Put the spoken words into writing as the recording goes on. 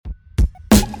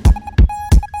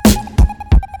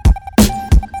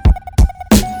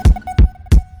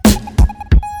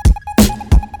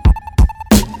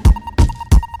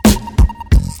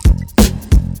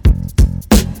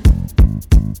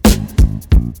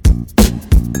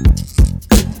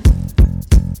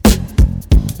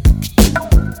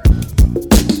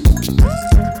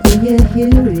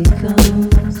here he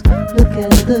comes. Look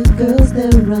at the girls,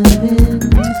 they're running.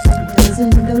 He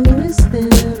doesn't notice them,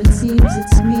 it seems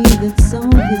it's me that's on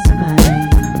his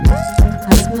mind.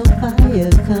 I smell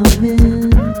fire coming,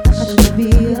 I should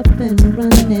be up and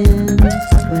running,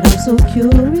 but I'm so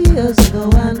curious,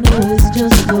 though I know it's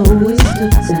just a waste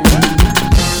of time.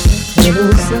 Hello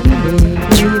Sunday,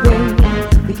 baby,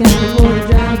 the kind of boy that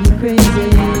drives me crazy.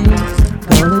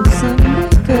 Call him Sunday,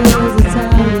 'cause it's how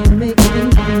he makes me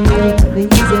feel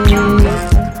lazy.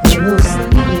 Hello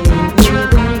Sunday,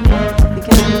 baby, the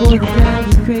kind of boy that drives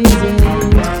me crazy.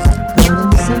 Call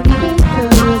him Sunday,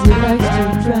 'cause he likes to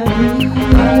drive me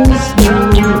slow.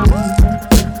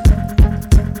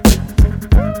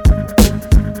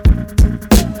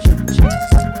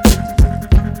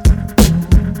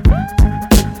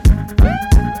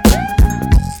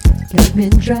 Got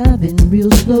been driving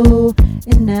real slow,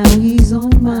 and now he's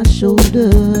on my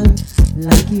shoulder,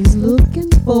 like he's looking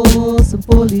for some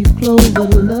four-leaf clover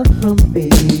love from me.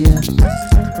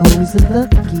 Oh, he's a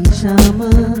lucky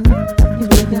charmer, he's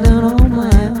breaking down all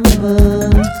my armor,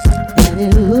 and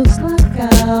it looks like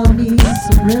I'll need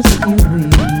some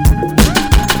rescuing.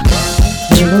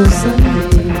 Hello Sunday,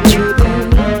 baby,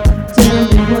 tell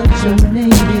me what your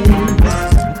name is.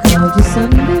 I called you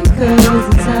Sunday 'cause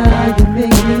it's how you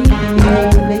make me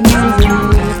feel lazy.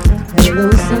 Hello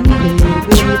Sunday,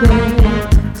 baby,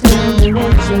 tell me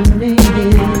what your name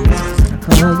is.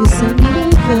 I call you Sunday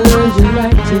 'cause you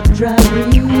like to drive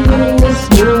real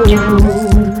slow.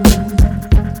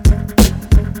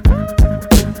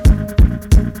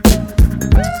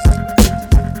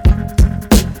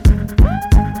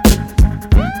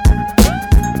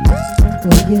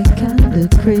 Well, you're kinda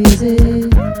crazy,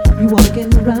 you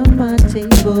walking around my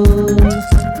table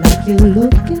like you're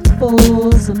looking for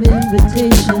some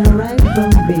invitation right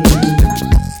from me.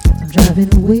 I'm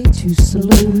driving way too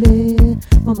slowly,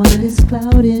 my mind is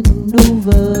clouding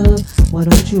over. Why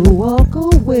don't you walk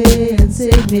away and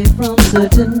save me from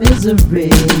certain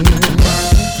misery?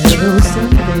 Hello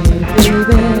Sunday,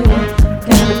 baby,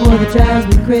 kind of boy that drives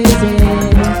me crazy.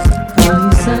 Call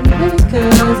you Sunday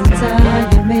 'cause it's how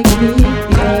you make me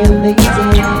feel lazy.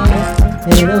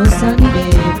 Hello Sunday,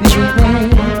 baby,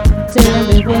 tell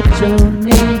me what your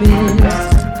name is.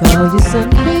 Call you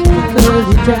Sunday 'cause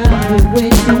you drive me way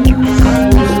too slow.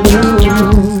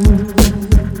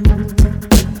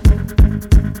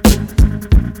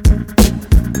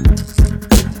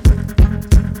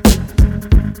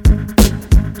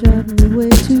 Drive me way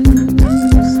too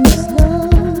slow.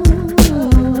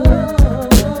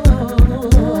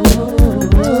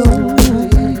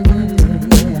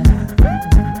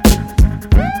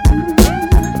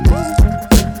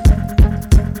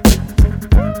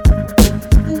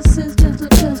 This is just a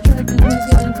test track and we're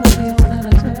getting plenty on that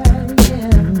attack,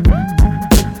 yeah.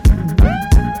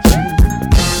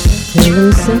 Hello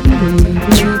Sunday,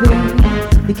 baby,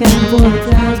 the kind of boy that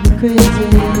drives me crazy.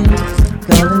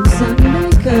 Call him Sunday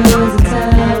 'cause it's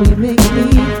how we make